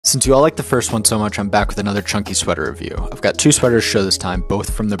Since you all like the first one so much, I'm back with another chunky sweater review. I've got two sweaters to show this time, both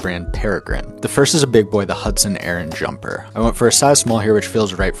from the brand Peregrine. The first is a big boy, the Hudson Aran Jumper. I went for a size small here, which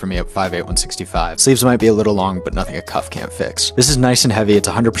feels right for me at 5'8", 165. Sleeves might be a little long, but nothing a cuff can't fix. This is nice and heavy, it's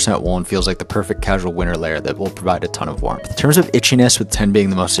 100% wool and feels like the perfect casual winter layer that will provide a ton of warmth. In terms of itchiness, with 10 being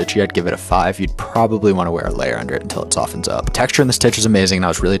the most itchy, I'd give it a 5. You'd probably want to wear a layer under it until it softens up. Texture in the stitch is amazing, and I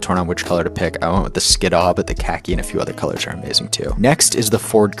was really torn on which color to pick. I went with the Skiddaw, but the khaki and a few other colors are amazing too. Next is the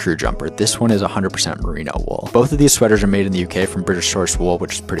Ford Crew Jumper. This one is 100% merino wool. Both of these sweaters are made in the UK from British sourced wool,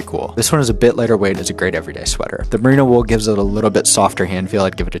 which is pretty cool. This one is a bit lighter weight and is a great everyday sweater. The merino wool gives it a little bit softer hand feel.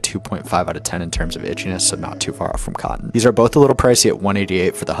 I'd give it a 2.5 out of 10 in terms of itchiness, so not too far off from cotton. These are both a little pricey at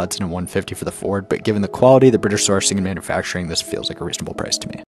 $188 for the Hudson and $150 for the Ford, but given the quality, the British sourcing and manufacturing, this feels like a reasonable price to me.